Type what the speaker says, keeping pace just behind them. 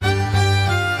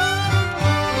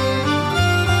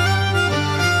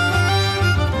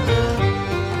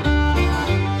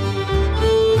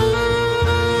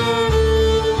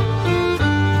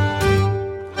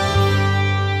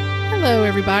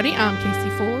everybody. I'm Casey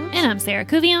Ford. And I'm Sarah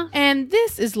Cuvier. And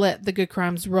this is Let the Good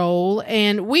Crimes Roll.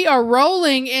 And we are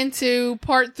rolling into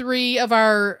part 3 of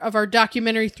our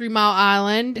documentary 3 Mile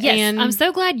Island. Yes, and I'm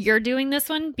so glad you're doing this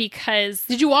one because...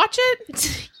 Did you watch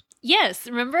it? Yes,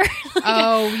 remember?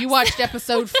 Oh, you watched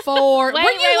episode 4.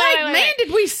 Man,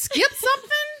 did we skip something?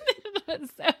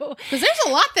 Because there's a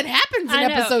lot that happens in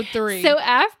episode 3. So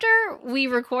after we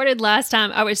recorded last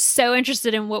time, I was so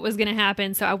interested in what was going to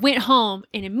happen. So I went home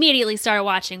and immediately started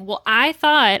watching. Well, I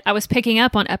thought I was picking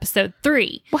up on episode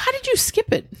 3. Well, how did you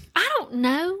skip it? I don't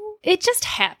know. It just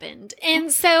happened.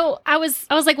 And so I was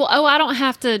like, well, I don't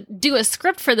have to do a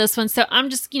script for this one. So I'm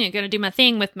just, going to do my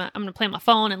thing I'm going to play my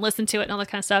phone and listen to it and all that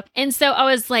kind of stuff. And so I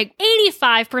was like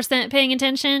 85% paying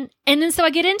attention. And then so I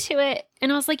get into it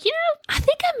and I was like, I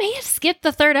think I may have skipped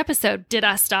the 3rd episode. Did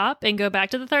I stop and go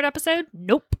back to the 3rd episode?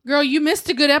 Nope. Girl, you missed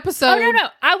a good episode. Oh, no.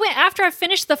 I went after I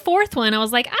finished the 4th one. I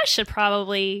was like, I should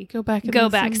probably go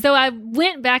back. So I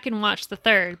went back and watched the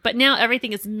 3rd, but now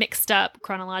everything is mixed up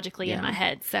chronologically in my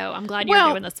head. So I'm glad you're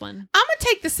doing this one. I'm going to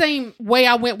take the same way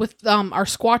I went with our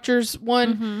Squatchers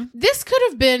one. Mm-hmm. This could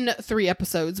have been 3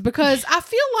 episodes because I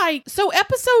feel like, so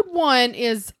episode 1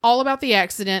 is all about the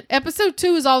accident. Episode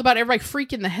 2 is all about everybody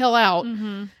freaking the hell out.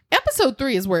 Mm-hmm. Episode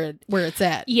 3 is where it's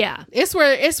at. Yeah. It's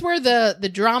where the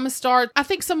drama starts. I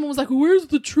think someone was like, where's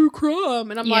the true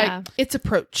crime? And I'm like, it's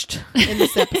approached in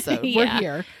this episode. We're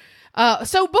here.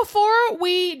 So before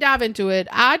we dive into it,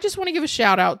 I just want to give a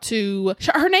shout out to,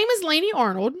 her name is Lainey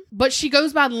Arnold, but she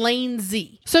goes by Lane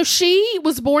Z. So she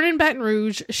was born in Baton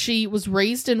Rouge. She was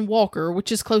raised in Walker,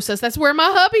 which is close to us. That's where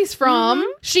my hubby's from. Mm-hmm.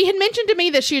 She had mentioned to me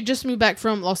that she had just moved back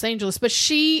from Los Angeles, but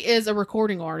she is a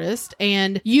recording artist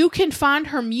and you can find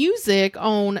her music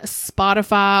on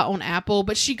Spotify, on Apple,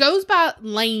 but she goes by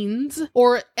Lanes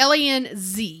or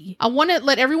Lanz. I want to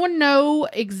let everyone know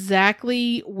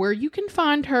exactly where you can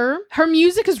find her. Her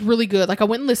music is really good. Like I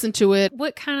went and listened to it.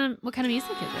 What kind of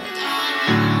music is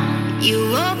it?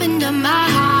 You opened up my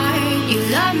heart. You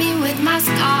love me with my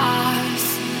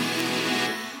scars.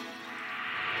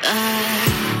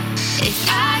 If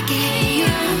I could hear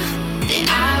you, then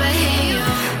I would hear you.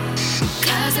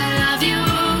 'Cause I love you.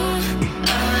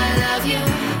 Oh, I love you.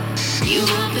 You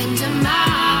opened up my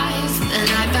eyes. The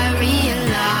life I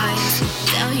realized.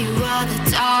 Tell you all the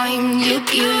time you're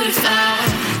beautiful.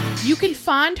 You can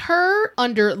find her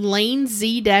under Lane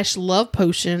Z-Love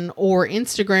Potion or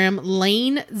Instagram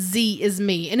Lane Z is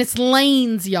me. And it's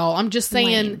Lanes, y'all. I'm just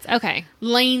saying. Lanes. Okay.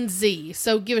 Lane Z.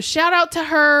 So give a shout out to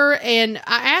her. And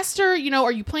I asked her,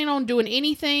 are you planning on doing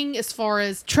anything as far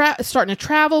as starting to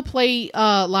travel, play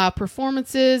live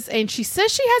performances? And she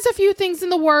says she has a few things in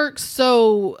the works.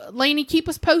 So Lainey, keep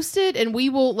us posted and we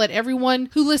will let everyone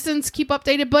who listens keep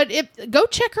updated. But go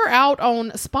check her out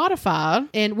on Spotify.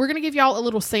 And we're going to give y'all a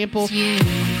little sample. Take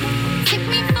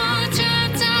me for a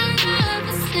trip down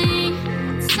the sea.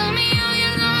 Tell me all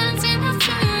your lines and I'll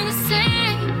try to say.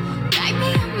 Bite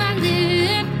me on my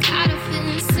lip, got a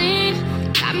feeling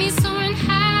seen. Got me soaring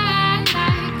high like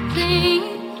a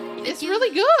plane. It's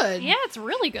really good. Yeah, it's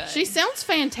really good. She sounds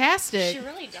fantastic. She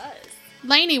really does.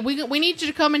 Lainey, we need you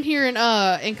to come in here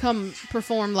and come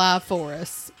perform live for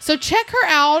us. So check her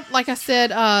out. Like I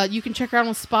said, you can check her out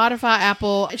on Spotify,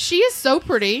 Apple. She is so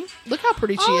pretty. Look how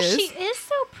pretty she is. She is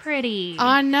so pretty.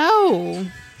 I know.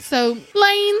 So,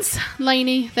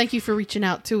 Lainey, thank you for reaching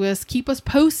out to us. Keep us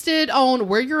posted on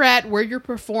where you're at, where you're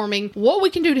performing, what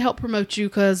we can do to help promote you,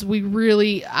 because I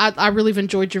really have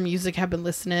enjoyed your music, have been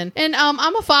listening. And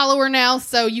I'm a follower now,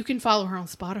 so you can follow her on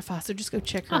Spotify, so just go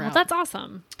check her out. That's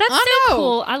awesome. That's so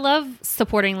cool. I love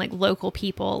supporting like local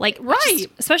people. Like, right.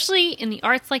 Especially in the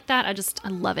arts like that. I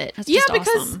love it. That's just awesome.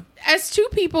 Because as two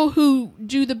people who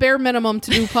do the bare minimum to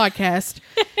do a podcast,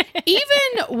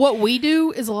 even what we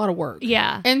do is a lot of work.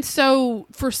 Yeah. And so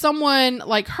for someone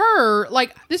like her,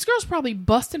 like this girl's probably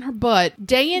busting her butt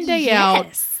day in, day out.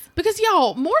 Because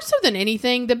y'all, more so than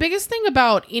anything, the biggest thing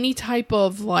about any type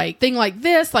of like thing like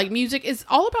this, like music, is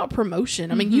all about promotion.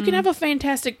 I mean, you can have a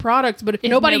fantastic product, but if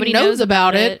nobody knows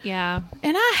about it, yeah.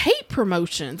 And I hate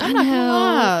promotions. I'm not gonna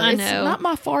lie. I It's know. not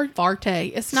my forte.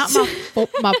 It's not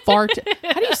my forte.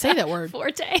 How do you say that word?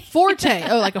 Forte. Forte.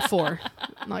 Oh, like a four.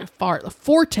 Like fart.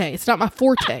 Forte. It's not my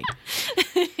forte.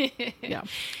 Yeah.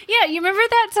 Yeah, you remember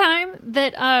that time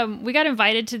that we got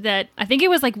invited to that, I think it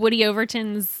was like Woody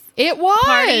Overton's It was.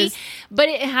 party, but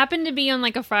it happened to be on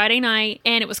like a Friday night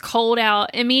and it was cold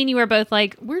out and me and you were both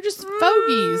like, we're just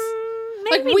fogies.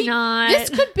 Maybe not.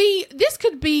 This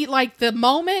could be like the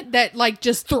moment that like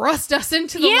just thrust us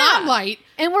into the limelight.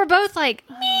 And we're both like,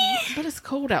 meh. But it's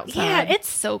cold outside. Yeah, it's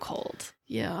so cold.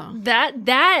 Yeah. That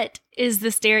is the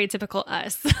stereotypical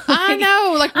us. I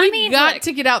know. Like, we got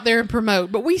to get out there and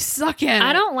promote, but we suck at it.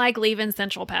 I don't like leaving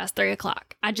Central past 3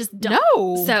 o'clock. I just don't.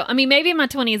 No. So, I mean, maybe in my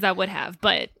 20s I would have,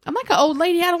 but... I'm like an old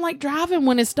lady. I don't like driving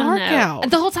when it's dark out.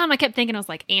 The whole time I kept thinking, I was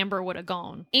like, Amber would have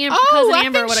gone. Amber would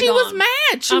have she gone. was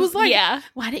mad. She was like, yeah.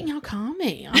 why didn't y'all call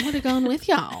me? I would have gone with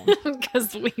y'all.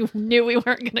 Because we knew we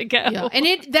weren't going to go. Yeah. And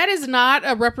that is not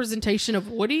a representation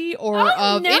of Woody or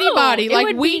of anybody.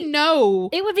 Like, we know.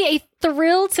 It would be a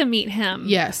thrill to meet him.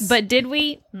 Yes. But did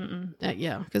we?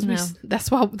 Yeah. Because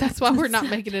that's why we're not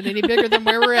making it any bigger than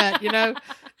where we're at, you know?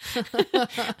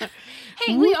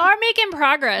 Hey, we are making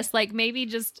progress, like maybe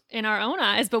just in our own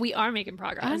eyes, but we are making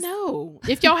progress. I know.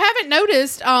 If y'all haven't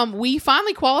noticed, we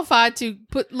finally qualified to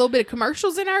put a little bit of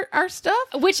commercials in our stuff.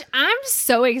 Which I'm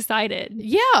so excited.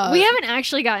 Yeah. We haven't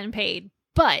actually gotten paid,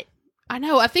 but I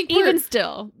know. I think even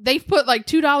still, they've put like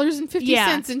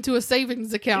 $2.50 into a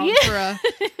savings account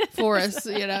for us,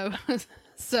 you know.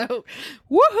 So,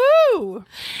 woohoo!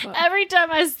 Every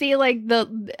time I see like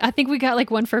I think we got like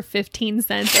one for 15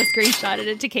 cents. I screenshotted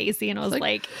it to Casey and I was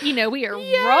like, you know, we are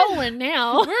rolling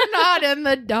now. We're not in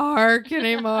the dark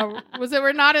anymore.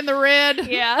 We're not in the red?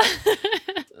 Yeah.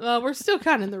 We're still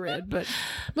kind of in the red, but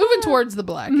moving towards the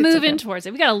black. Moving towards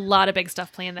it. We got a lot of big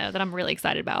stuff planned though that I'm really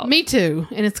excited about. Me too,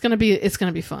 and it's gonna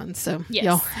be fun. So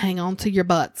y'all hang on to your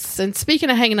butts. And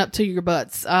speaking of hanging up to your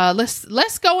butts,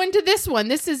 let's go into this one.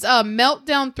 This is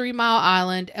Meltdown 3 Mile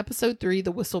Island, episode 3,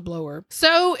 The Whistleblower.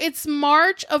 So it's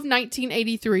March of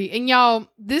 1983, and y'all,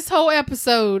 this whole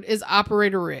episode is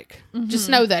Operator Rick. Mm-hmm. Just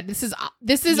know that this is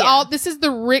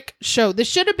the Rick show. This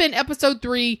should have been episode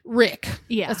 3, Rick.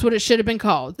 Yeah, that's what it should have been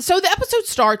called. So the episode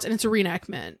starts and it's a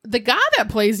reenactment. The guy that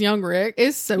plays young Rick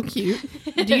is so cute.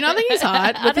 Do you not think he's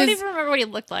hot? I don't even remember what he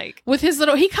looked like. With his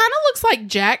little, he kind of looks like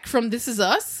Jack from This Is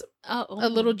Us. Oh, a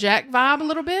little Jack vibe a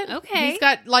little bit. Okay. He's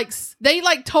got like, they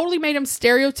like totally made him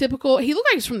stereotypical. He looked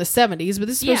like he's from the 70s, but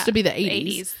this is supposed to be the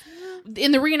 80s.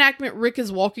 In the reenactment, Rick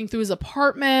is walking through his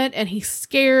apartment and he's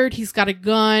scared. He's got a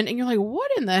gun and you're like, what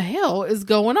in the hell is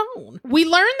going on? We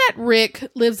learn that Rick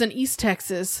lives in East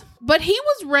Texas, but he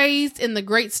was raised in the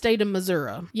great state of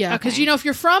Missouri. Yeah. Because, you know, if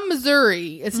you're from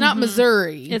Missouri, it's not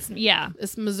Missouri. It's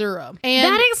Missouri.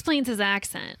 And that explains his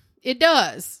accent. It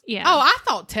does. Yeah. Oh, I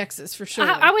thought Texas for sure.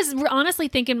 I was honestly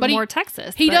thinking more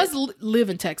Texas. He does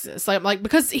live in Texas. Like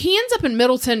because he ends up in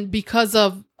Middleton because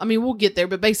of, I mean, we'll get there,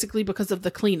 but basically because of the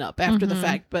cleanup after the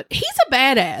fact. But he's a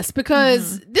badass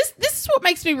because this is what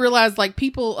makes me realize like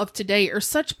people of today are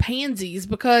such pansies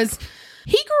because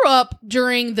he grew up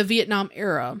during the Vietnam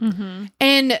era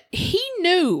and he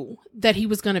knew that he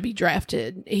was going to be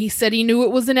drafted. He said he knew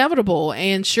it was inevitable.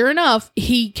 And sure enough,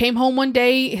 he came home one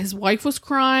day, his wife was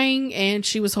crying and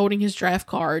she was holding his draft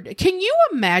card. Can you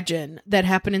imagine that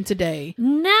happening today?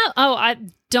 No. Oh, I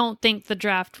don't think the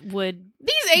draft would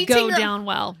go down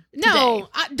well. No,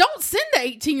 don't send the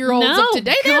 18-year-olds of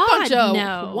today. They're a bunch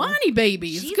of whiny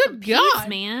babies. Jeez, Good God,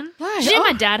 man! Did you know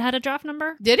my dad had a draft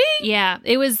number? Did he? Yeah,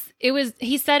 it was.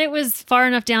 He said it was far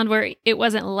enough down where it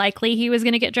wasn't likely he was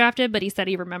going to get drafted, but he said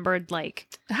he remembered like.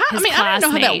 I don't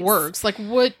know how that works. Like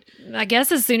what? I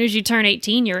guess as soon as you turn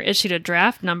 18, you're issued a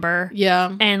draft number.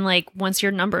 Yeah, and like once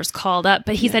your number's called up,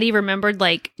 but he said he remembered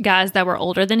like guys that were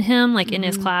older than him, like in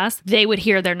his class, they would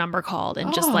hear their number called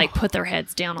and just like put their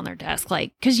heads down on their desk,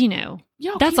 like because you know.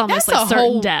 Yo, that's almost like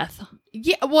certain death.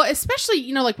 Yeah, well, especially,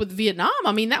 you know, like with Vietnam.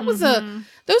 I mean, that was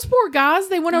those poor guys,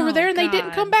 they went over there and they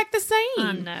didn't come back the same.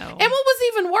 I know. And what was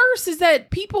even worse is that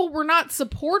people were not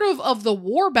supportive of the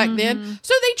war back then.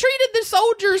 So they treated the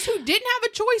soldiers who didn't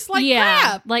have a choice like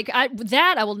crap. Like I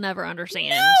will never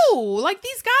understand. No, like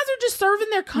these guys are just serving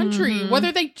their country,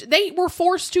 whether they were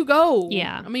forced to go.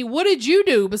 Yeah. I mean, what did you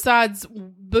do besides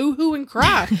boo-hoo and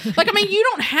cry? Like, I mean, you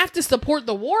don't have to support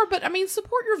the war, but I mean,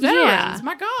 support your veterans. Yeah.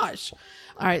 My gosh.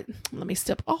 All right, let me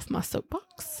step off my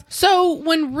soapbox. So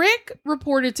when Rick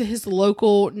reported to his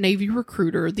local Navy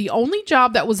recruiter, the only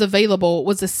job that was available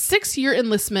was a 6-year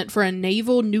enlistment for a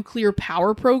naval nuclear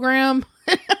power program.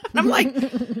 I'm like,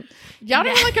 y'all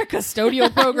didn't like a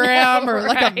custodial program or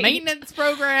like a maintenance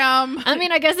program? I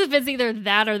mean, I guess if it's either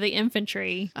that or the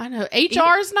infantry. I know.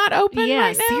 HR's not open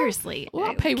right now. Seriously.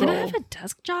 Well, payroll. Can I have a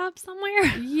desk job somewhere?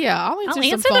 Yeah, I'll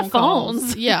answer the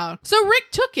phones. Yeah. So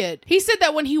Rick took it. He said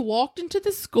that when he walked into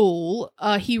the school,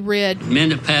 he read, "Men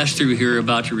that pass through here are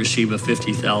about to receive a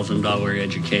 $50,000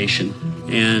 education.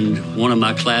 And one of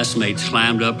my classmates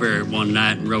climbed up there one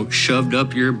night and wrote, 'Shoved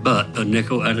up your butt a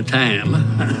nickel at a time.'"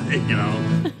 You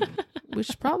know. Which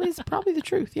is probably the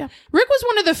truth, yeah. Rick was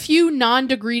one of the few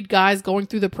non-degreed guys going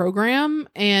through the program,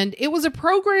 and it was a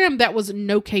program that was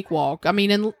no cakewalk. I mean,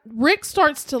 and Rick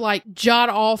starts to like jot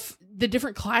off the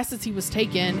different classes he was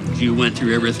taking. You went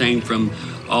through everything from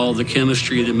all the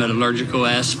chemistry, the metallurgical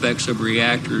aspects of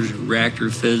reactors, reactor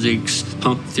physics,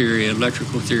 pump theory,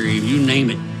 electrical theory, you name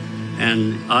it.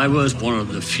 And I was one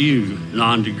of the few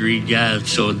non-degreed guys,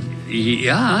 so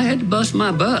yeah, I had to bust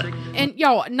my butt. And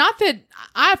y'all, not that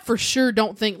I for sure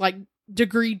don't think like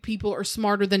degreed people are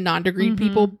smarter than non-degreed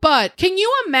people, but can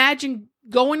you imagine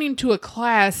going into a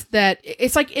class that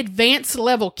it's like advanced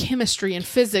level chemistry and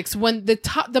physics when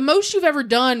the most you've ever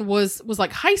done was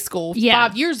like high school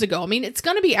 5 years ago? I mean, it's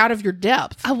going to be out of your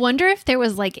depth. I wonder if there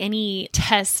was like any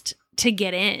test to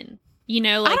get in. You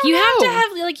know, like you have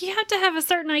to have a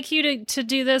certain IQ to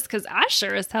do this, because I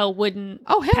sure as hell wouldn't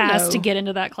pass to get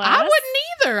into that class. I wouldn't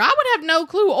either. I would have no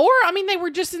clue. Or, I mean, they were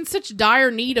just in such dire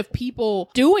need of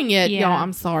people doing it. Yeah. Y'all,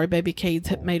 I'm sorry, baby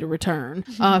Cade's made a return.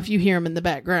 If you hear him in the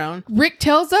background. Rick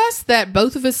tells us that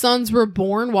both of his sons were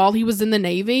born while he was in the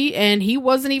Navy, and he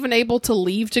wasn't even able to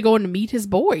leave to go and meet his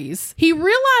boys. He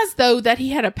realized, though, that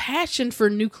he had a passion for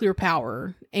nuclear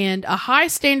power, and a high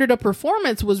standard of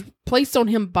performance was placed on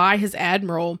him by his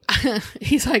admiral.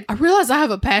 He's like, I realize I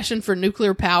have a passion for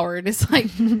nuclear power. And it's like,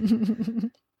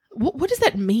 what does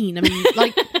that mean? I mean,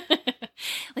 like,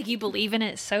 like you believe in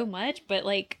it so much, but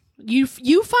like, you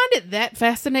find it that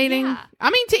fascinating? Yeah. I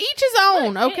mean, to each his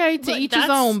own. To each his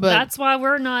own. But that's why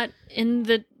we're not in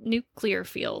the nuclear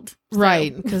field. So.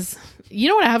 Right. Because you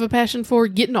know what I have a passion for?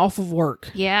 Getting off of work.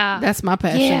 Yeah. That's my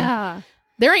passion. Yeah.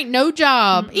 There ain't no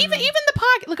job. Mm-mm. Even the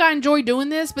podcast. Look, I enjoy doing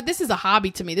this, but this is a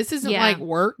hobby to me. This isn't like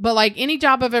work. But like any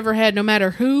job I've ever had, no matter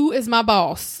who is my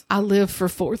boss, I live for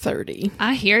 4:30.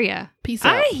 I hear ya. Peace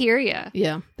out. I hear ya.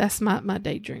 Yeah, that's my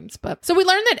daydreams. But so we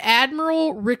learned that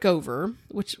Admiral Rickover,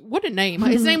 which what a name.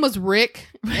 His name was Rick,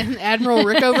 and Admiral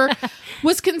Rickover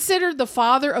was considered the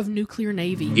father of nuclear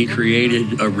navy. He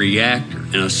created a reactor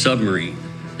and a submarine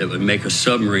that would make a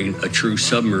submarine a true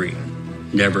submarine,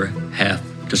 never have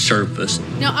to surface.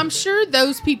 Now, I'm sure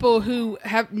those people who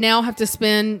have to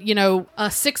spend,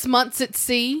 6 months at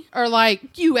sea are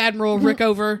like, you Admiral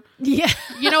Rickover. Yeah.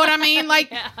 You know what I mean? Like,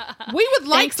 we would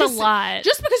like Thanks a lot.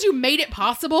 Just because you made it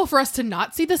possible for us to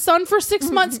not see the sun for 6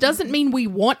 months doesn't mean we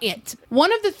want it.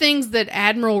 One of the things that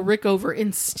Admiral Rickover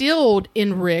instilled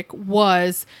in Rick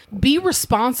was be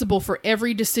responsible for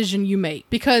every decision you make.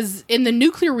 Because in the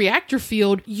nuclear reactor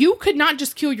field, you could not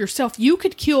just kill yourself. You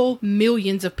could kill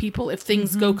millions of people if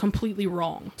things go completely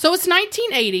wrong. So it's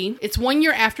 1980. It's 1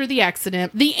 year after the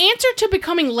accident. The answer to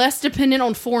becoming less dependent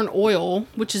on foreign oil,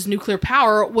 which is nuclear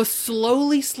power, was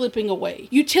slowly slipping away.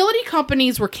 Utility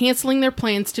companies were canceling their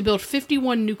plans to build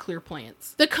 51 nuclear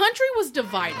plants. The country was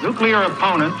divided. Nuclear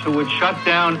opponents who would shut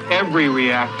down every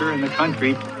reactor in the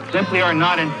country simply are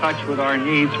not in touch with our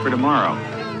needs for tomorrow.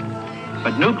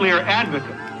 But nuclear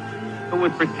advocates who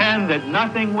would pretend that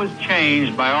nothing was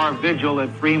changed by our vigil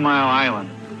at 3 Mile Island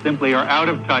simply are out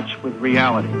of touch with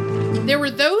reality. There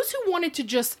were those who wanted to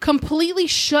just completely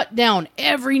shut down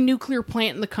every nuclear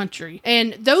plant in the country.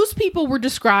 And those people were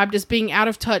described as being out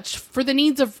of touch for the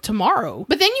needs of tomorrow.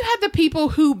 But then you had the people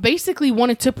who basically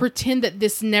wanted to pretend that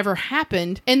this never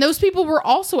happened. And those people were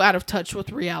also out of touch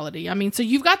with reality. I mean, so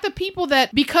you've got the people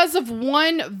that because of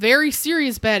one very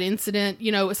serious bad incident,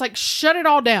 it's like shut it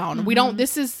all down. We don't,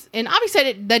 and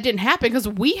obviously that didn't happen because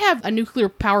we have a nuclear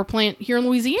power plant here in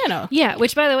Louisiana. Yeah,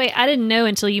 which by the way, I didn't know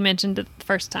until you mentioned it the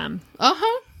first time.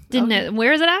 Didn't know.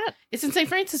 Where is it at? It's in St.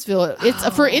 Francisville. It's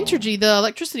for Entergy, the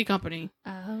electricity company.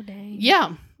 Oh, dang.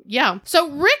 Yeah. So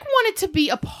Rick wanted to be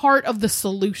a part of the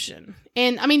solution.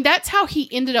 And I mean, that's how he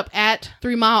ended up at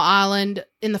 3 Mile Island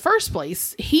in the first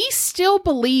place. He still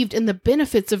believed in the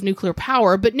benefits of nuclear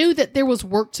power, but knew that there was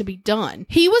work to be done.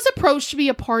 He was approached to be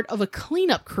a part of a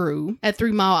cleanup crew at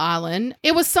 3 Mile Island.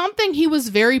 It was something he was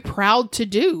very proud to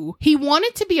do. He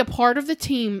wanted to be a part of the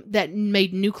team that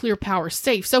made nuclear power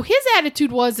safe. So his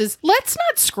attitude was, let's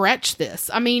not scratch this.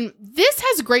 I mean, this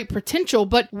has great potential,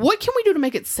 but what can we do to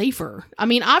make it safer? I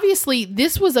mean, obviously,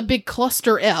 this was a big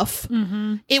cluster F.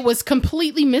 Mm-hmm. It was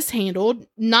completely mishandled,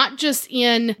 not just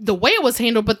in the way it was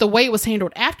handled, but the way it was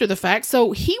handled after the fact.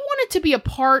 So he wanted to be a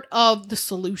part of the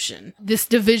solution, this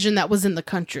division that was in the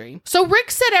country. So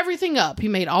Rick set everything up. He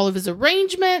made all of his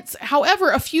arrangements.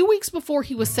 However, a few weeks before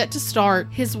he was set to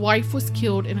start, his wife was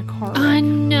killed in a car wreck. I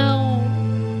know.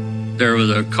 There was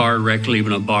a car wreck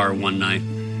leaving a bar one night,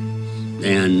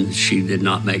 and she did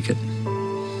not make it.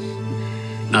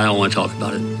 I don't want to talk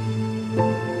about it.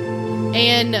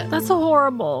 And that's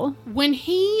horrible. When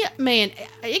he,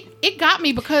 it got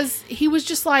me because he was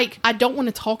just like, I don't want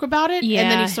to talk about it. Yeah.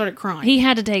 And then he started crying. He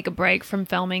had to take a break from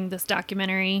filming this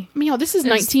documentary. I mean, this is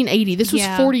 1980. This was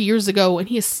 40 years ago, and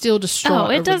he is still distraught.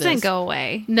 Oh, it doesn't go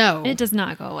away. No. It does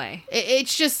not go away.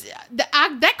 It's just,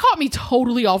 that caught me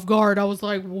totally off guard. I was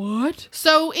like, what?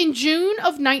 So in June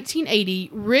of 1980,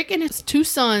 Rick and his 2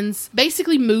 sons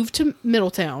basically moved to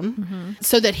Middletown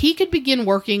so that he could begin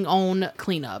working on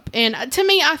cleanup. And to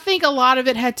me, I think a lot of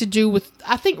it had to do with,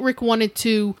 I think Rick wanted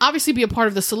to obviously be a part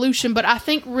of the solution, but I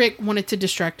think Rick wanted to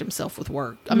distract himself with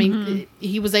work. I mean,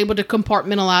 he was able to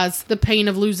compartmentalize the pain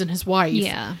of losing his wife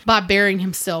by burying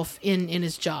himself in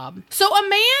his job. So a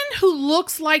man who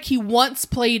looks like he once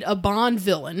played a Bond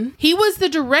villain, he was the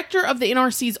director of the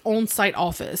NRC's on-site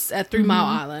office at 3 Mile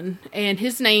Island, and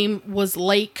his name was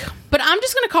Lake, but I'm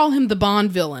just going to call him the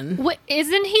Bond villain. What,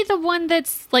 isn't he the one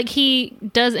that's like, he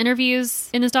does interviews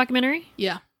in this documentary?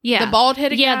 Yeah. Yeah. The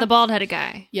bald-headed guy? Yeah, the bald-headed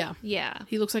guy. Yeah. Yeah.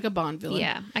 He looks like a Bond villain.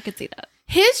 Yeah, I could see that.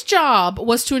 His job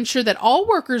was to ensure that all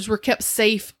workers were kept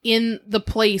safe in the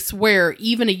place where,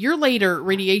 even a year later,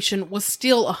 radiation was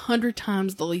still 100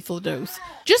 times the lethal dose.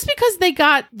 Just because they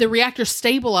got the reactor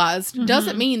stabilized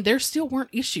doesn't mean there still weren't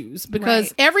issues,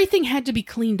 because everything had to be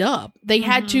cleaned up. They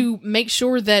had to make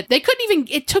sure that they couldn't even,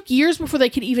 it took years before they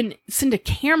could even send a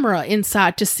camera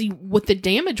inside to see what the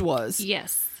damage was.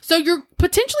 Yes. So you're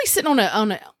potentially sitting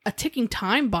on a ticking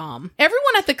time bomb.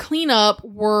 Everyone at the cleanup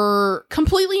were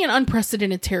completely in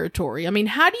unprecedented territory. I mean,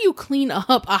 how do you clean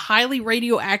up a highly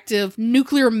radioactive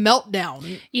nuclear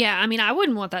meltdown? Yeah, I mean, I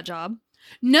wouldn't want that job.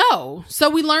 No. So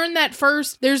we learned that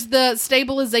first there's the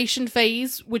stabilization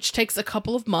phase, which takes a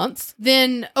couple of months.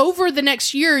 Then over the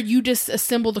next year, you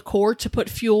disassemble the core to put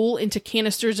fuel into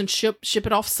canisters and ship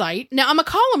it off site. Now, I'm going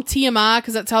to call them TMI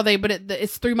because that's how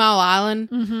it's 3 Mile Island.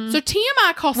 So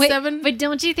TMI costs But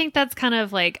don't you think that's kind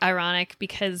of like ironic,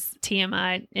 because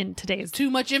TMI in today's too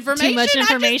much information? Too much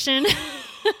information.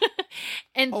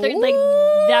 And like,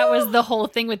 that was the whole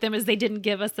thing with them, is they didn't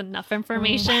give us enough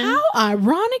information. How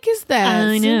ironic is that?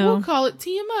 I know. So we'll call it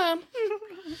TMI.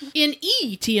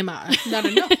 TMI, not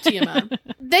enough TMI.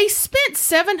 They spent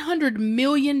 $700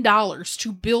 million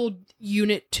to build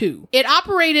Unit 2. It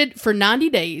operated for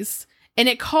 90 days. And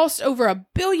it cost over $1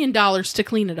 billion to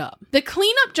clean it up. The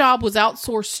cleanup job was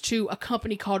outsourced to a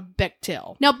company called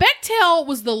Bechtel. Now, Bechtel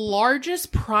was the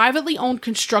largest privately owned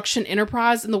construction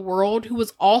enterprise in the world, who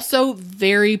was also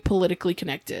very politically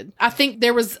connected. I think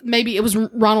it was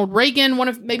Ronald Reagan,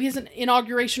 maybe his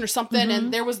inauguration or something,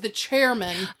 and there was the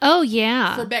chairman. Oh,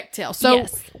 yeah. For Bechtel. So,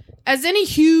 as any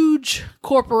huge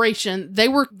corporation,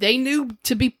 they knew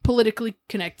to be politically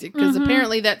connected, because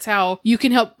apparently that's how you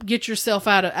can help get yourself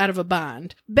out of a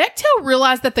bind. Bechtel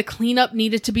realized that the cleanup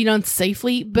needed to be done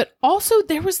safely, but also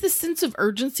there was this sense of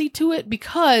urgency to it,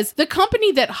 because the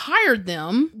company that hired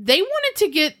them, they wanted to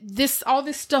get all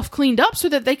this stuff cleaned up so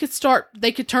that they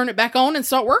could turn it back on and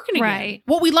start working again. Right.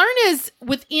 What we learned is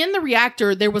within the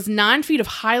reactor, there was 9 feet of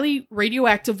highly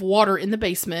radioactive water in the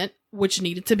basement, which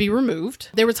needed to be removed.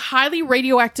 There was highly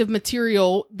radioactive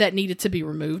material that needed to be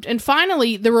removed. And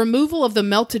finally, the removal of the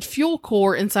melted fuel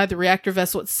core inside the reactor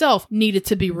vessel itself needed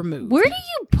to be removed. Where do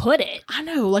you put it? I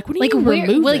know. Like, when you remove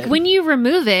it? Like, when you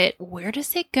remove it, where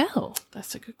does it go?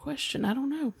 That's a good question. I don't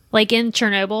know. Like in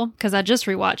Chernobyl, because I just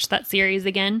rewatched that series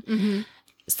again.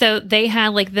 So they had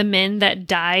like the men that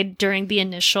died during the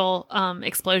initial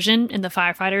explosion, and the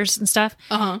firefighters and stuff.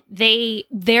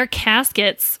 Their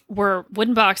caskets were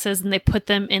wooden boxes, and they put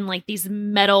them in like these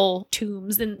metal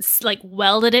tombs and like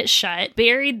welded it shut,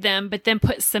 buried them, but then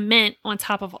put cement on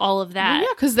top of all of that. Well,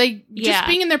 yeah, because just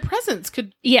being in their presence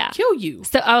could kill you.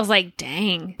 So I was like,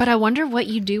 dang. But I wonder what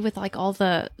you do with like all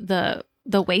the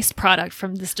waste product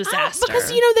from this disaster, because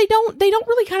they don't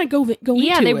really kind of go into it.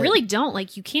 Yeah, they really don't.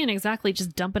 Like, you can't exactly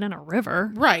just dump it in a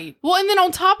river, right? Well, and then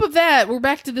on top of that, we're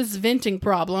back to this venting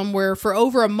problem, where for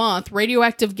over a month,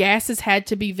 radioactive gases had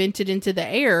to be vented into the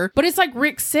air. But it's like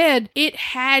Rick said, it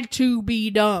had to be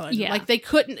done. Yeah, like they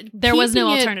couldn't. There was no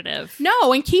alternative.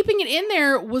 No, and keeping it in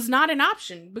there was not an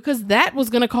option, because that was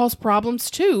going to cause problems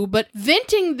too. But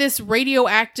venting these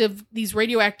radioactive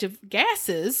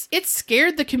gases, it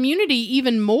scared the community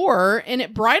even more, and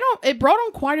it brought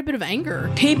on quite a bit of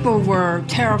anger. People were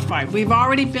terrified. We've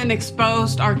already been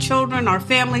exposed, our children, our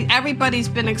family, everybody's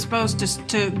been exposed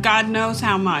to God knows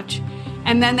how much.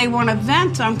 And then they want to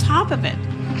vent on top of it.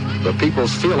 The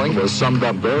people's feeling was summed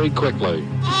up very quickly.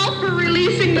 All for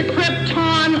releasing the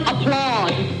Krypton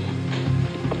applaud.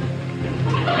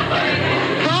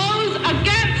 Those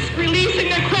against releasing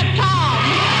the Krypton.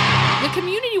 The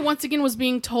community once again was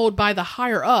being told by the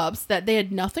higher ups that they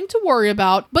had nothing to worry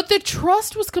about, but the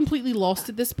trust was completely lost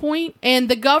at this point, and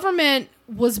the government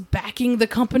was backing the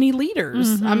company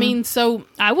leaders. I mean, so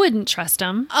I wouldn't trust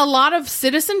them. A lot of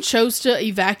citizens chose to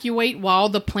evacuate while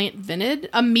the plant vented.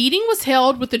 A meeting was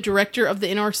held with the director of the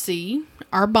NRC,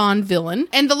 our Bond villain,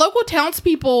 and the local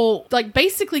townspeople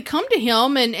basically come to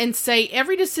him and say,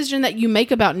 every decision that you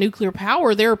make about nuclear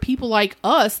power, there are people like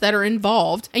us that are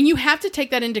involved, and you have to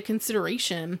take that into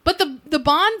consideration. But the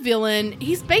Bond villain,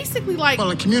 he's basically like... Well,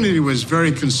 the community was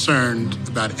very concerned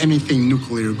about anything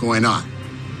nuclear going on.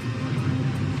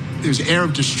 There's an air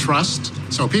of distrust.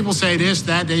 So people say this,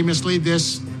 that, they mislead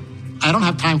this. I don't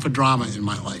have time for drama in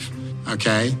my life,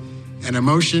 okay? And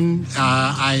emotion,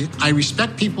 I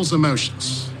respect people's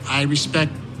emotions. I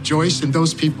respect Joyce and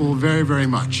those people very, very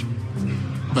much.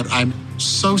 But I'm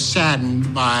so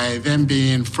saddened by them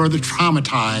being further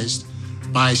traumatized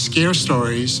by scare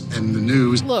stories and the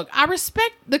news. Look, I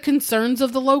respect the concerns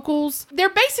of the locals. They're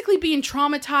basically being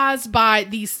traumatized by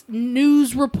these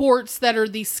news reports that are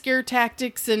these scare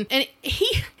tactics. And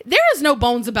there is no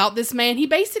bones about this man. He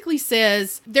basically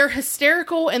says they're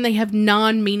hysterical and they have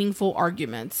non-meaningful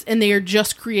arguments and they are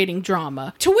just creating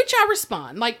drama. To which I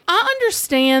respond, I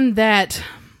understand that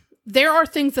there are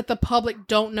things that the public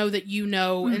don't know that you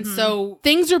know. And so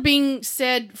things are being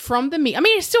said from the media. I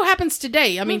mean, it still happens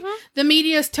today. I mean, the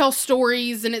media tells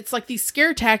stories and it's like these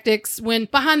scare tactics when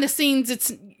behind the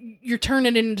scenes you're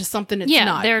turning it into something it's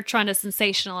not. They're trying to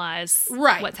sensationalize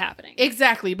what's happening.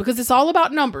 Exactly, because it's all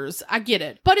about numbers. I get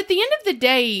it. But at the end of the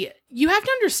day, you have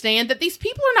to understand that these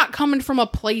people are not coming from a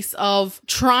place of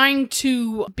trying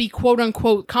to be quote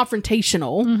unquote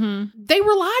confrontational. They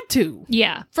were lied to.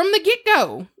 Yeah. From the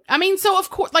get-go. I mean, so of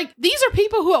course, these are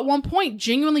people who at one point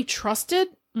genuinely trusted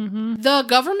the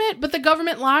government, but the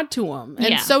government lied to them.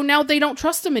 And so now they don't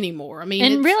trust them anymore. I mean,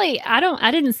 and really, I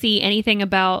didn't see anything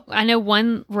about, I know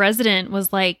one resident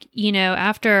was like,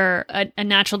 after a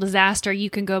natural disaster, you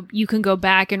can go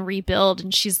back and rebuild.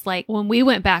 And she's like, when we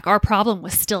went back, our problem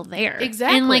was still there.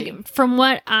 Exactly. And from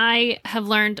what I have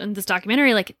learned in this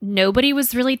documentary, nobody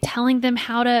was really telling them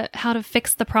how to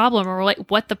fix the problem or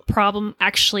what the problem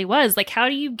actually was. How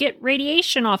do you get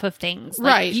radiation off of things?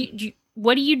 Right.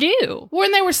 What do you do?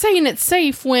 When they were saying it's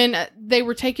safe when they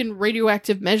were taking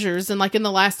radioactive measures. And in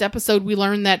the last episode, we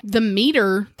learned that the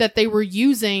meter that they were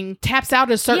using taps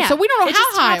out a certain... So we don't know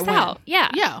how high it went. Out.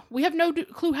 Yeah. Yeah. We have no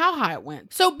clue how high it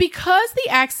went. So because the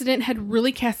accident had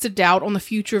really cast a doubt on the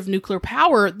future of nuclear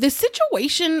power, the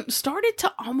situation started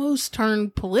to almost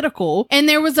turn political. And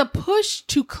there was a push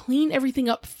to clean everything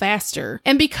up faster.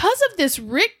 And because of this,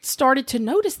 Rick started to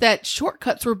notice that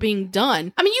shortcuts were being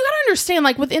done. I mean, you got to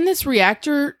understand, within this reactor,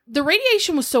 the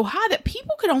radiation was so high that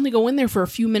people could only go in there for a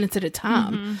few minutes at a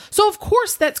time. So of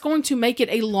course that's going to make it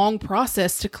a long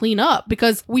process to clean up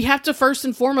because we have to first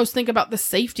and foremost think about the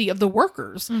safety of the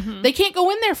workers. They can't go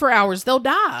in there for hours. They'll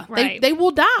die. Right. They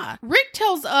will die. Rick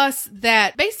tells us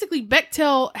that basically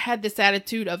Bechtel had this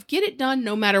attitude of get it done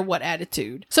no matter what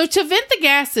attitude. So to vent the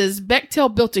gases,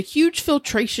 Bechtel built a huge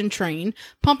filtration train,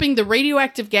 pumping the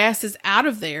radioactive gases out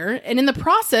of there. And in the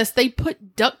process, they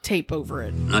put duct tape over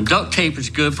it. Now, duct tape is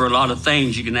good for a lot of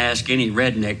things. You can ask any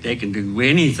redneck. They can do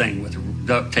anything with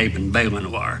duct tape and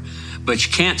baling wire. But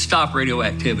you can't stop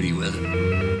radioactivity with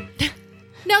it.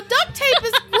 Now, duct tape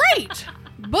is great,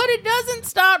 but it doesn't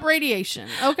stop radiation,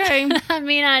 okay? I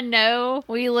mean, I know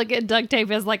we look at duct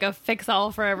tape as a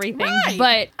fix-all for everything,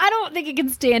 but I don't think it can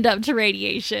stand up to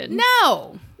radiation.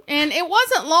 No. And it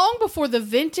wasn't long before the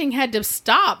venting had to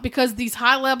stop because these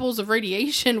high levels of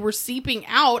radiation were seeping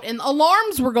out and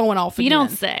alarms were going off again. You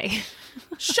don't say.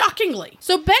 Shockingly.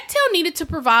 So Bechtel needed to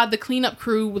provide the cleanup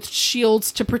crew with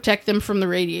shields to protect them from the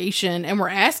radiation and were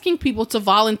asking people to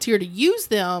volunteer to use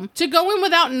them to go in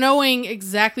without knowing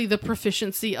exactly the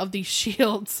proficiency of these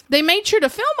shields. They made sure to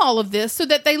film all of this so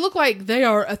that they look like they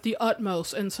are at the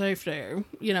utmost in safety,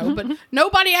 but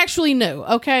nobody actually knew,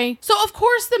 okay? So of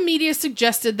course the media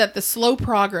suggested that the slow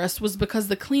progress was because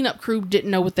the cleanup crew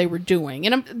didn't know what they were doing.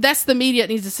 And that's the media that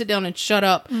needs to sit down and shut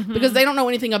up because they don't know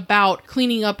anything about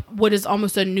cleaning up what is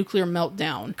almost a nuclear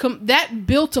meltdown. That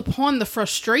built upon the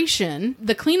frustration.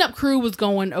 The cleanup crew was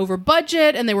going over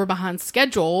budget and they were behind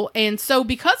schedule. And so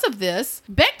because of this,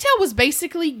 Bechtel was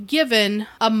basically given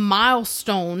a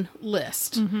milestone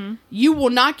list. You will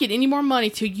not get any more money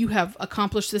till you have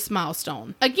accomplished this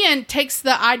milestone. Again, takes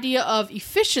the idea of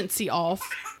efficiency off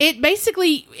it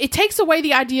basically, it takes away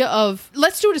the idea of,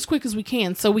 let's do it as quick as we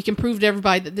can so we can prove to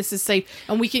everybody that this is safe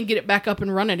and we can get it back up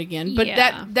and running again. But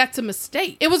that's a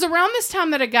mistake. It was around this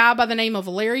time that a guy by the name of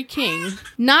Larry King,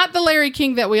 not the Larry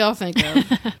King that we all think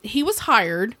of, he was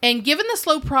hired, and given the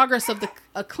slow progress of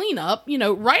a cleanup,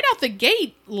 right out the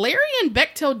gate, Larry and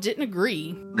Bechtel didn't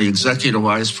agree. The executive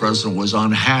vice president was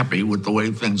unhappy with the way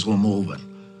things were moving.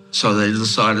 So they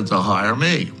decided to hire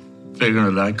me,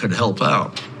 figuring that I could help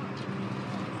out.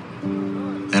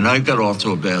 And I got off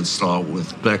to a bad start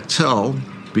with Bechtel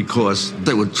because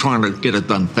they were trying to get it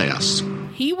done fast.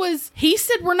 He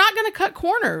said, we're not going to cut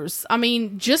corners. I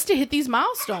mean, just to hit these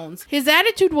milestones. His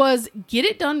attitude was, get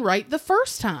it done right the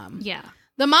first time. Yeah.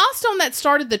 The milestone that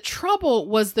started the trouble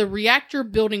was the reactor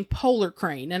building polar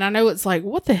crane. And I know it's like,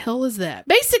 what the hell is that?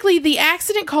 Basically, the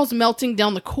accident caused melting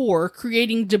down the core,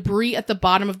 creating debris at the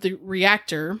bottom of the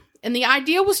reactor. And the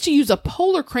idea was to use a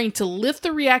polar crane to lift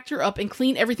the reactor up and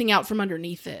clean everything out from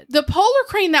underneath it. The polar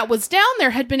crane that was down there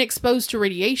had been exposed to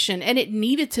radiation and it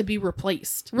needed to be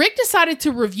replaced. Rick decided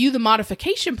to review the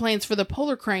modification plans for the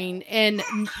polar crane, and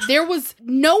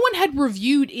no one had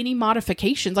reviewed any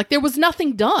modifications. Like, there was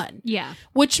nothing done. Yeah.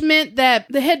 Which meant that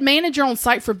the head manager on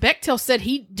site for Bechtel said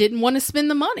he didn't want to spend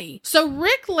the money. So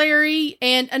Rick, Larry,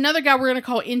 and another guy we're going to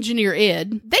call Engineer Ed,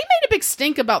 they made a big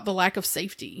stink about the lack of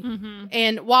safety. Mm-hmm.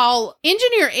 And while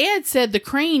Engineer Ed said the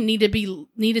crane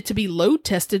needed to be load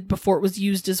tested before it was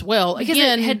used as well. Because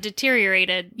it had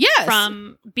deteriorated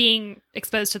from being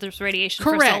exposed to this radiation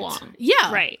for so long.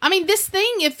 Yeah. Right. I mean, this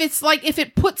thing, if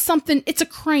it puts something, it's a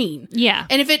crane. Yeah.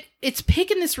 And if it's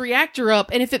picking this reactor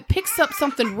up, and if it picks up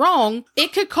something wrong,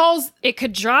 it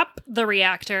could drop the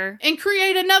reactor and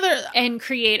create another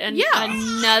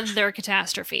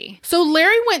catastrophe. So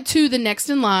Larry went to the next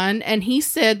in line, and he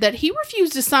said that he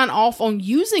refused to sign off on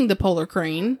using the polar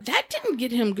crane. That didn't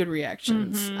get him good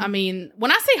reactions. Mm-hmm. I mean,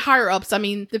 when I say higher ups, I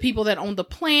mean the people that own the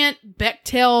plant,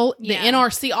 Bechtel, the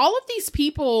NRC, all of these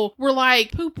people were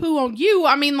like, poo-poo on you.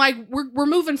 I mean, like, we're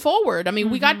moving forward. I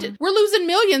mean, we're losing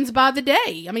millions by the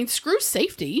day. I mean, screw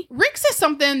safety. Rick says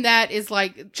something that is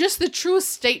like just the truest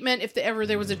statement, if ever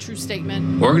there was a true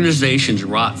statement. Organizations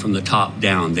rot from the top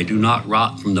down. They do not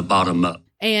rot from the bottom up.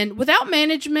 And without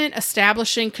management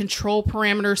establishing control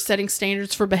parameters, setting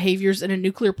standards for behaviors in a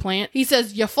nuclear plant, he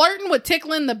says, you're flirting with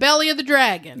tickling the belly of the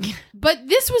dragon. But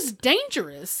this was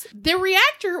dangerous. The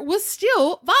reactor was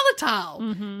still volatile.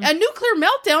 Mm-hmm. A nuclear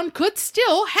meltdown could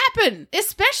still happen,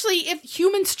 especially if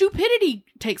human stupidity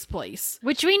takes place.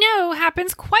 Which we know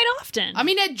happens quite often. I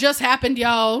mean, it just happened,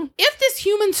 y'all. If this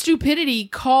human stupidity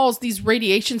caused these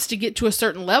radiations to get to a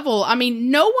certain level, I mean,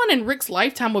 no one in Rick's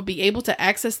lifetime would be able to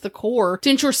access the core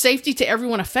to ensure safety to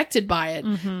everyone affected by it.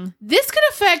 Mm-hmm. This could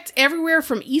affect everywhere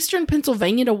from eastern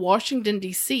Pennsylvania to Washington,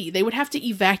 D.C. They would have to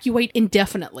evacuate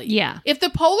indefinitely. Yeah. If the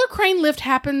polar crane lift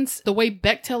happens the way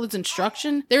Bechtel is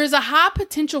instruction, there is a high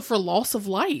potential for loss of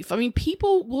life. I mean,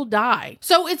 people will die.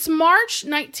 So it's March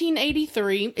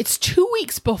 1983. It's 2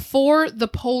 weeks before the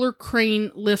polar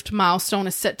crane lift milestone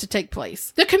is set to take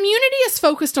place. The community is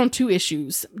focused on two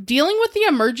issues: dealing with the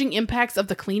emerging impacts of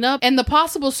the cleanup and the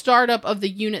possible startup of the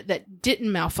unit that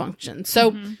didn't malfunction.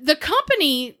 So the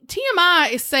company,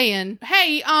 TMI, is saying,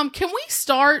 hey, can we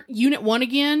start Unit 1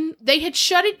 again? They had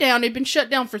shut it down. It'd been shut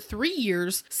down for 3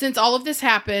 years since all of this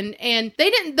happened, and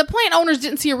the plant owners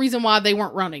didn't see a reason why they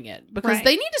weren't running it, because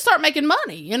they need to start making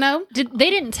money, you know? They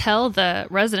didn't tell the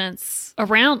residents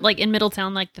around, like in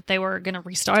Middletown, like that they were going to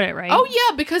restart it, right? Oh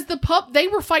yeah, because they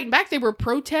were fighting back. They were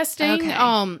protesting.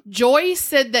 Okay. Joy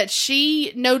said that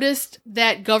she noticed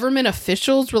that government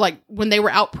officials were like, when they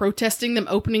were out protesting them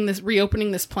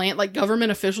reopening this plant, like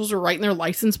government officials were writing their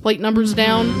license plate numbers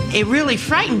down. It really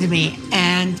frightened me.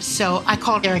 And so I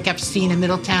called Eric Epstein in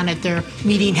Middletown at their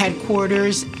meeting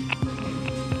headquarters.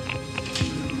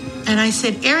 And I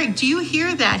said, Eric, do you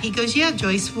hear that? He goes, yeah,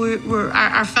 Joyce,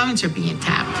 our phones are being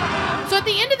tapped. So at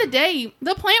the end of the day,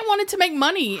 the plant wanted to make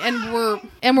money and were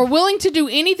willing to do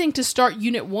anything to start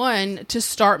Unit 1 to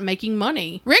start making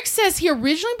money. Rick says he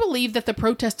originally believed that the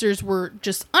protesters were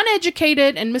just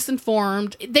uneducated and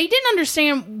misinformed. They didn't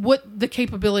understand what the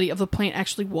capability of the plant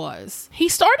actually was. He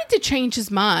started to change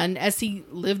his mind as he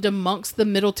lived amongst the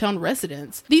Middletown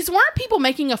residents. These weren't people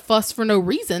making a fuss for no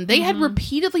reason. They had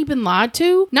repeatedly been lied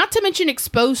to, not to mention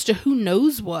exposed to who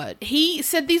knows what. He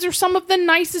said these are some of the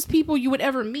nicest people you would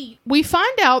ever meet. We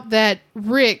find out that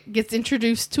Rick gets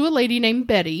introduced to a lady named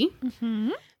Betty.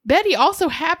 Mm-hmm. Betty also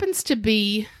happens to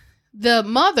be the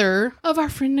mother of our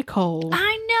friend Nicole.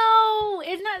 I know.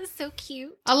 Isn't that so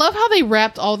cute? I love how they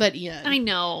wrapped all that in. I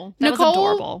know. That Nicole was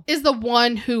adorable. Is the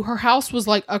one who her house was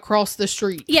like across the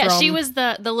street. Yeah, she was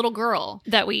the little girl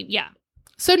that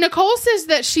So Nicole says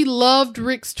that she loved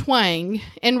Rick's twang,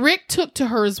 and Rick took to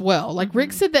her as well. Like,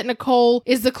 Rick said that Nicole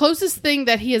is the closest thing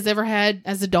that he has ever had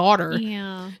as a daughter.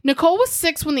 Yeah. Nicole was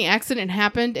 6 when the accident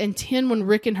happened and 10 when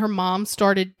Rick and her mom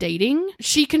started dating.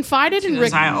 She confided in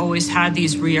Rick. I always had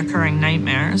these reoccurring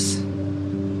nightmares.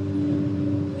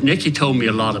 Nikki told me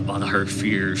a lot about her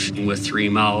fears with 3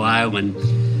 Mile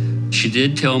Island. She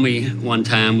did tell me one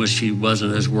time was she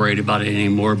wasn't as worried about it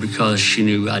anymore because she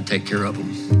knew I'd take care of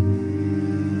them.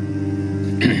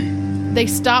 They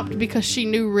stopped because she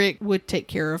knew Rick would take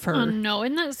care of her. Oh no,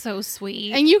 isn't that so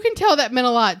sweet? And you can tell that meant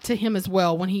a lot to him as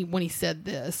well when he said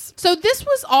this. So this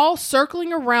was all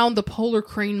circling around the Polar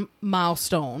Crane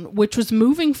milestone, which was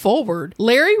moving forward.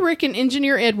 Larry, Rick, and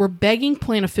Engineer Ed were begging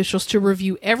plant officials to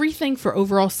review everything for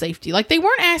overall safety. Like, they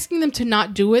weren't asking them to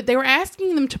not do it. They were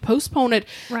asking them to postpone it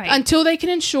until they can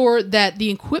ensure that the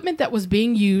equipment that was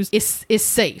being used is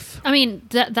safe. I mean,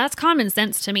 that's common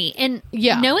sense to me. And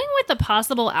knowing what the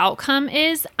possible outcome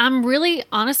is, I'm really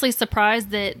honestly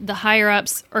surprised that the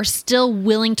higher-ups are still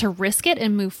willing to risk it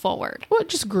and move forward. Well,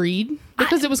 just greed.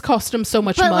 Because it was cost them so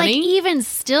much but money. Like, even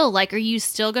still, like, are you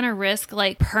still going to risk,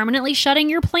 like, permanently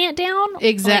shutting your plant down?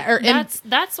 Exactly. Like,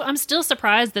 that's I'm still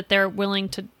surprised that they're willing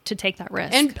to take that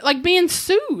risk. And, like, being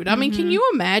sued. I mean, can you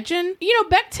imagine? You know,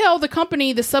 Bechtel, the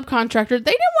company, the subcontractor, they didn't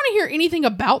want to hear anything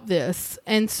about this.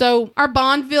 And so our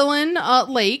Bond villain,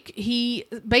 Lake, he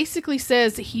basically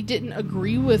says he didn't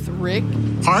agree with Rick.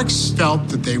 Parks felt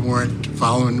that they weren't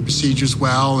following the procedures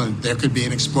well, and there could be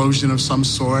an explosion of some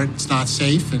sort. It's not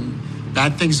safe, and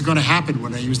bad things are going to happen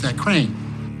when I use that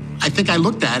crane. I think I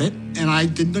looked at it, and I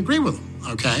didn't agree with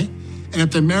them, okay? And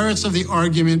if the merits of the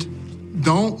argument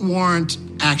don't warrant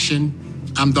action,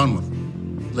 I'm done with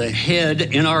it. The head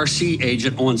NRC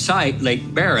agent on site,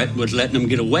 Lake Barrett, was letting them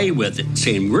get away with it,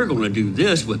 saying, we're going to do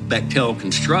this with Bechtel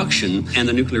Construction, and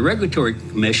the Nuclear Regulatory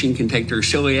Commission can take their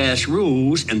silly-ass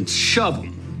rules and shove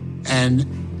them.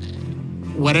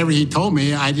 And whatever he told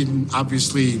me, I didn't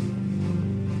obviously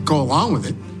go along with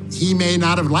it. He may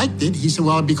not have liked it. He said,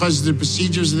 well, because of the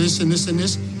procedures of this and this and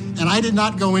this. And I did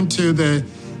not go into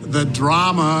the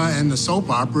drama and the soap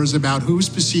operas about whose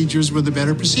procedures were the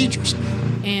better procedures.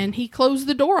 And he closed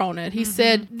the door on it. He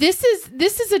said, this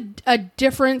is a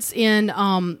difference in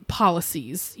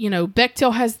policies. You know,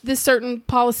 Bechtel has this certain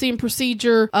policy and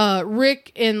procedure.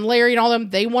 Rick and Larry and all them,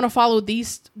 they want to follow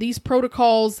these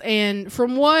protocols. And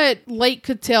from what Lake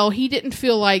could tell, he didn't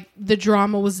feel like the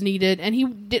drama was needed, and he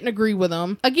didn't agree with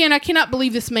them. Again, I cannot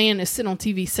believe this man is sitting on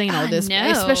TV saying all this,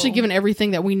 especially given everything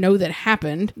that we know that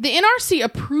happened. The NRC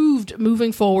approved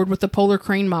moving forward with the Polar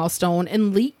Crane milestone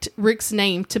and leaked Rick's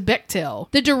name to Bechtel.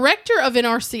 The director of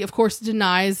NRC, of course,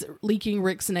 denies leaking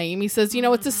Rick's name. He says, you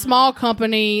know, it's a small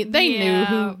company. They knew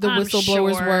who the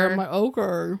whistleblowers were. I'm like,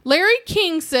 okay. Larry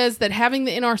King says that having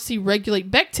the NRC regulate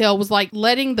Bechtel was like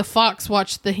letting the fox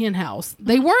watch the hen house.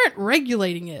 They weren't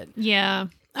regulating it. Yeah.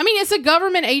 I mean, it's a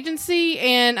government agency,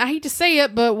 and I hate to say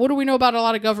it, but what do we know about a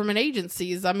lot of government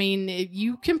agencies? I mean,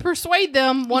 you can persuade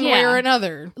them one way or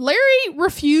another. Larry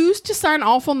refused to sign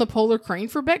off on the Polar Crane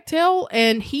for Bechtel,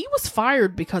 and he was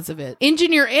fired because of it.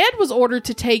 Engineer Ed was ordered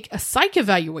to take a psych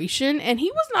evaluation, and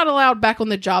he was not allowed back on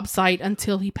the job site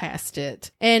until he passed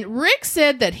it. And Rick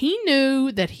said that he knew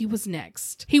that he was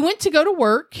next. He went to go to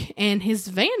work, and his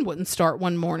van wouldn't start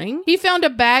one morning. He found a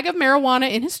bag of marijuana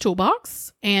in his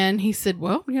toolbox, and he said,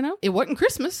 well, you know, it wasn't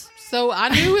Christmas, so I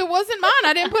knew it wasn't mine.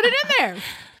 I didn't put it in there.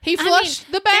 He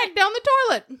flushed the bag down the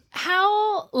toilet.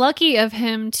 How lucky of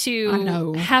him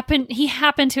to he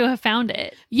happened to have found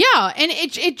it. Yeah, and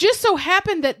it just so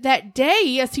happened that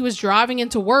day as he was driving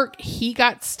into work, he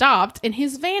got stopped and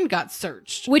his van got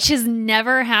searched. Which has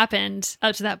never happened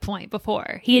up to that point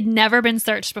before. He had never been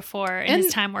searched before in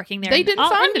his time working there. They didn't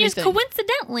find anything.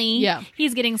 Coincidentally,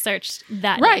 he's getting searched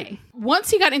that day. Once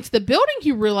he got into the building,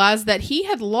 he realized that he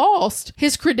had lost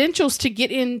his credentials to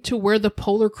get into where the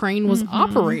Polar Crane was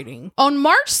operating. On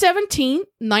March 17th,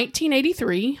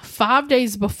 1983, 5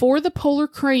 days before the Polar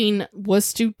Crane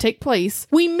was to take place,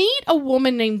 we meet a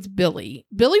woman named Billy.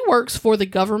 Billy works for the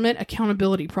Government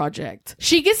Accountability Project.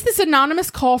 She gets this anonymous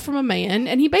call from a man,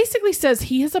 and he basically says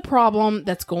he has a problem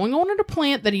that's going on at a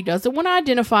plant that he doesn't want to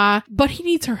identify, but he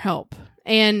needs her help.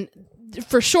 And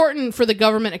for the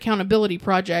Government Accountability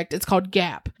Project, it's called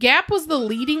GAP. GAP was the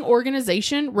leading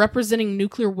organization representing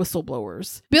nuclear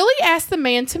whistleblowers. Billy asked the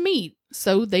man to meet,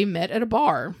 so they met at a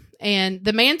bar. And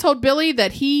the man told Billy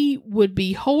that he would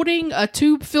be holding a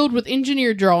tube filled with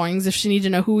engineer drawings if she needed to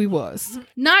know who he was.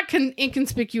 Not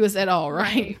inconspicuous at all,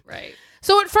 right? Right.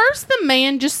 So at first, the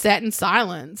man just sat in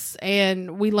silence,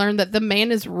 and we learned that the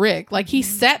man is Rick. Like, he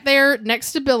sat there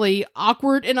next to Billy,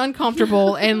 awkward and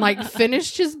uncomfortable, and, like,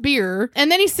 finished his beer.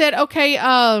 And then he said, okay,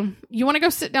 you want to go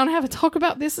sit down and have a talk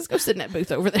about this? Let's go sit in that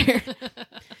booth over there.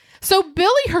 So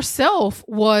Billy herself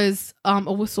was a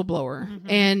whistleblower.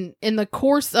 And in the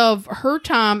course of her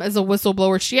time as a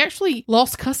whistleblower, she actually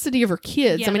lost custody of her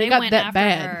kids. I mean, it got that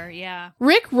bad. Her, yeah.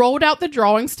 Rick rolled out the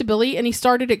drawings to Billy and he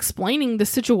started explaining the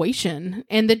situation.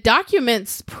 And the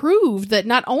documents proved that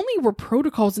not only were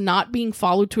protocols not being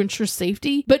followed to ensure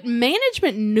safety, but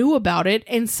management knew about it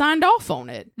and signed off on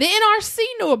it. The NRC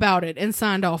knew about it and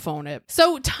signed off on it.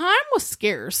 So time was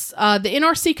scarce. The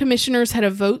NRC commissioners had a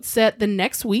vote set the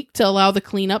next week to allow the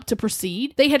cleanup to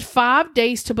proceed. They had 5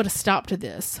 days to put a stop to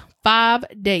this. 5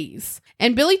 days.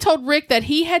 And Billy told Rick that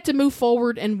he had to move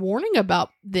forward in warning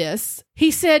about this.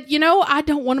 He said, I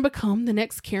don't want to become the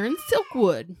next Karen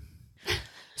Silkwood.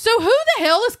 So who the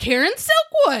hell is Karen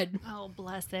Silkwood? Oh,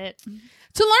 bless it.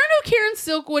 To learn who Karen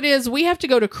Silkwood is, we have to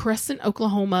go to Crescent,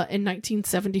 Oklahoma in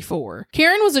 1974.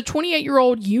 Karen was a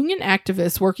 28-year-old union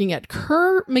activist working at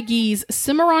Kerr McGee's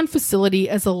Cimarron facility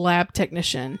as a lab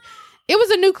technician. It was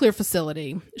a nuclear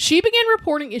facility. She began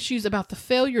reporting issues about the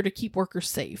failure to keep workers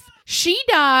safe. She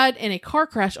died in a car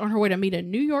crash on her way to meet a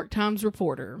New York Times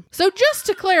reporter. So just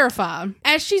to clarify,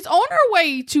 as she's on her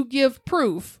way to give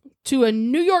proof to a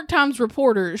New York Times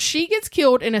reporter, she gets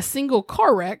killed in a single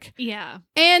car wreck. Yeah.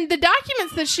 And the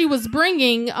documents that she was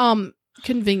bringing,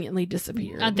 conveniently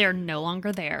disappeared. They're no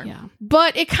longer there. Yeah.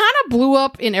 But it kind of blew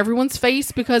up in everyone's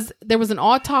face because there was an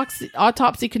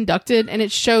autopsy conducted and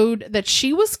it showed that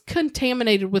she was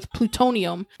contaminated with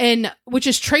plutonium, and which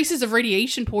is traces of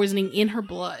radiation poisoning in her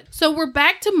blood. So we're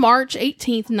back to March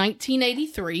 18th,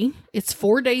 1983. It's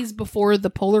 4 days before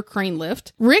the Polar Crane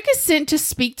lift. Rick is sent to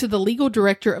speak to the legal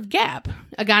director of GAP,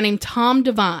 a guy named Tom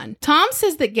Devine. Tom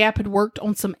says that GAP had worked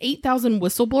on some 8,000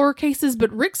 whistleblower cases,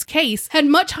 but Rick's case had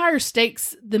much higher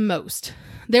stakes than most.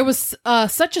 There was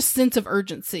such a sense of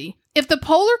urgency. If the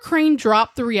Polar Crane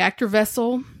dropped the reactor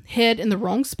vessel head in the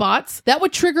wrong spots, that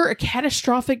would trigger a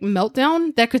catastrophic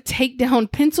meltdown that could take down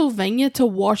Pennsylvania to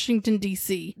Washington,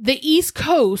 D.C. The East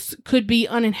Coast could be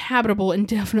uninhabitable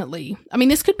indefinitely. I mean,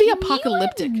 this could be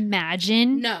apocalyptic. Can you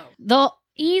imagine? No. The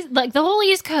whole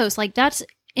East Coast, that's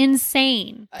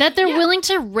insane that they're willing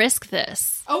to risk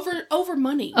this over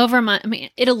money. I mean,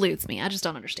 it eludes me. I just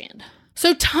don't understand.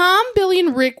 So Tom, Billy,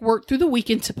 and Rick worked through the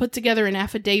weekend to put together an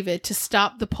affidavit to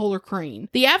stop the Polar Crane.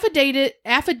 The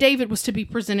affidavit was to be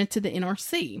presented to the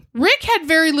NRC. Rick had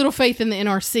very little faith in the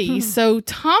NRC, so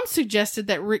Tom suggested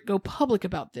that Rick go public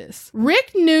about this.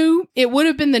 Rick knew it would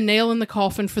have been the nail in the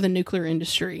coffin for the nuclear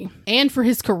industry and for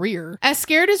his career. As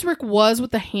scared as Rick was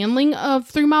with the handling of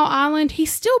 3 Mile Island, he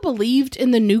still believed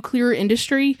in the nuclear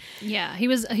industry. Yeah, he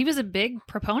was a big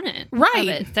proponent of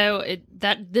it. So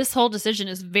this whole decision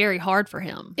is very hard for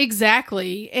him.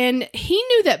 Exactly. And he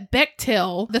knew that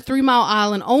Bechtel, the 3 Mile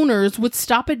Island owners, would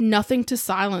stop at nothing to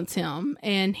silence him.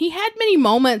 And he had many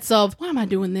moments of, why am I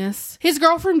doing this? His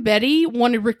girlfriend Betty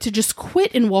wanted Rick to just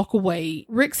quit and walk away.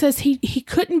 Rick says he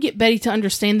couldn't get Betty to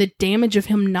understand the damage of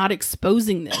him not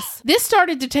exposing this. This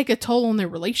started to take a toll on their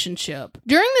relationship.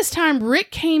 During this time, Rick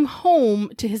came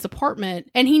home to his apartment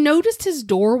and he noticed his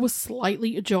door was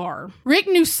slightly ajar. Rick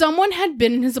knew someone had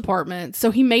been in his apartment,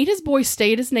 so he made his boy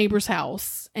stay at his neighbor's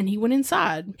house and he went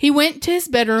inside. He went to his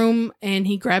bedroom and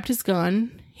he grabbed his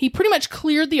gun. He pretty much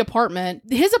cleared the apartment.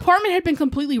 His apartment had been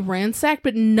completely ransacked,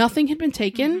 but nothing had been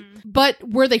taken. But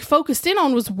where they focused in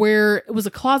on was where it was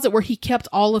a closet where he kept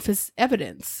all of his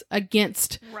evidence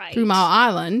against 3 Mile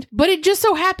Island. But it just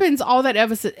so happens all that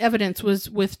evidence was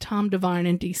with Tom Devine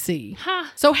in D.C.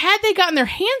 So had they gotten their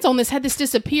hands on this, had this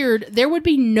disappeared, there would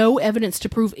be no evidence to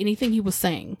prove anything he was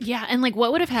saying. Yeah, and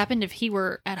what would have happened if he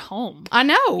were at home? I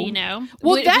know. You know?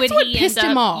 Well, that's what pissed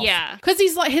him off. Yeah. Because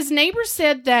his neighbor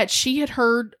said that she had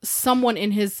heard someone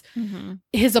in his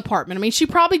apartment. I mean, she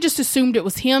probably just assumed it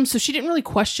was him, so she didn't really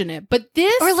question it. But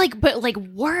this, but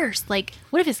worse,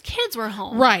 what if his kids were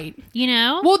home? Right. You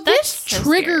know? Well, this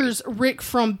triggers Rick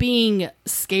from being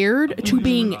scared to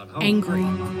being angry.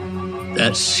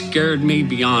 That scared me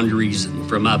beyond reason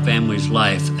for my family's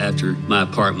life after my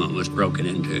apartment was broken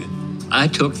into. I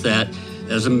took that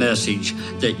as a message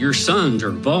that your sons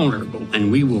are vulnerable and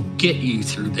we will get you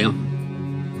through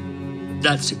them.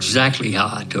 That's exactly how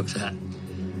I took that.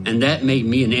 And that made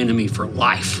me an enemy for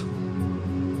life.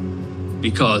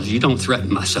 Because you don't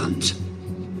threaten my sons.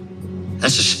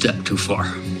 That's a step too far.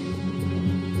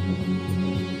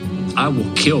 I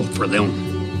will kill for them.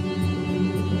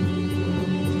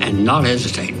 And not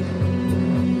hesitate.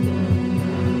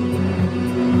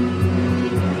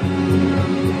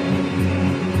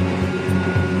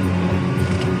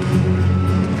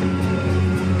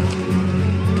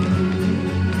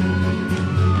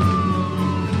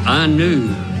 I knew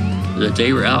that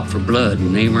they were out for blood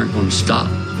and they weren't going to stop.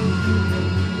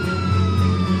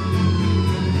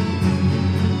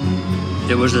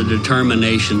 There was a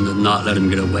determination to not let him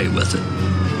get away with it.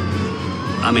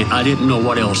 I mean, I didn't know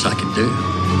what else I could do.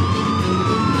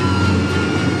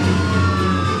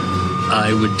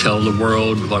 I would tell the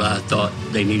world what I thought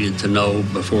they needed to know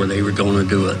before they were going to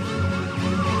do it.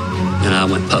 And I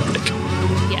went public.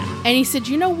 Yeah. And he said,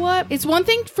 you know what? It's one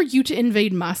thing for you to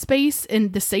invade my space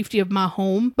and the safety of my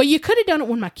home, but you could have done it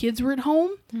when my kids were at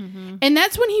home. Mm-hmm. And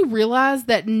that's when he realized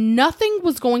that nothing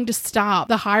was going to stop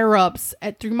the higher-ups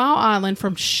at 3 Mile Island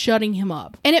from shutting him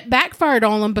up. And it backfired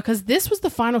on him because this was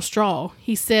the final straw.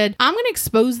 He said, I'm going to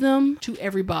expose them to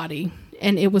everybody.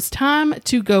 And it was time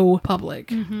to go public.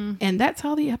 Mm-hmm. And that's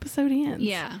how the episode ends.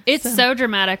 Yeah. It's so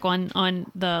dramatic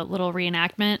on the little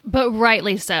reenactment, but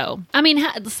rightly so. I mean,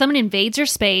 someone invades your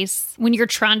space when you're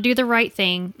trying to do the right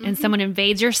thing, and someone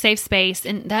invades your safe space,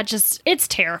 and that just, it's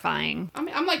terrifying. I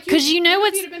mean, I'm like, because you know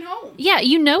what's been home. Yeah,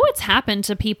 you know what's happened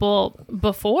to people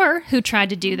before who tried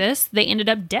to do this. They ended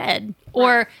up dead.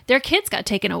 Or their kids got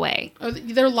taken away. Or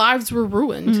their lives were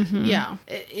ruined. Mm-hmm. Yeah.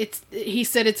 He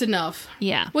said it's enough.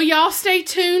 Yeah. Well, y'all stay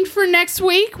tuned for next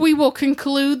week. We will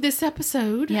conclude this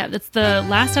episode. Yeah, that's the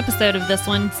last episode of this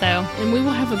one, so. And we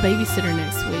will have a babysitter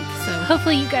next week, so.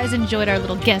 Hopefully you guys enjoyed our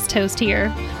little guest host here.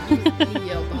 He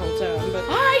yelled the whole time. But all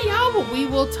right, y'all. But we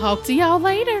will talk to y'all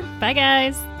later. Bye,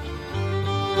 guys.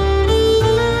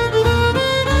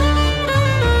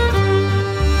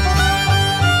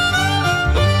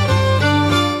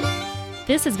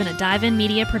 This has been a Dive In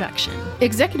Media production.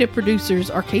 Executive producers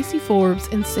are Casey Forbes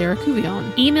and Sarah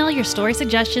Cuvion. Email your story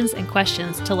suggestions and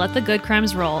questions to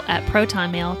letthegoodcrimesroll at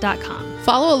protonmail.com.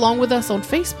 Follow along with us on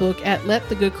Facebook at Let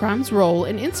the Good Crimes Roll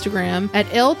and Instagram at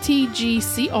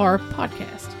LTGCR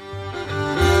Podcast.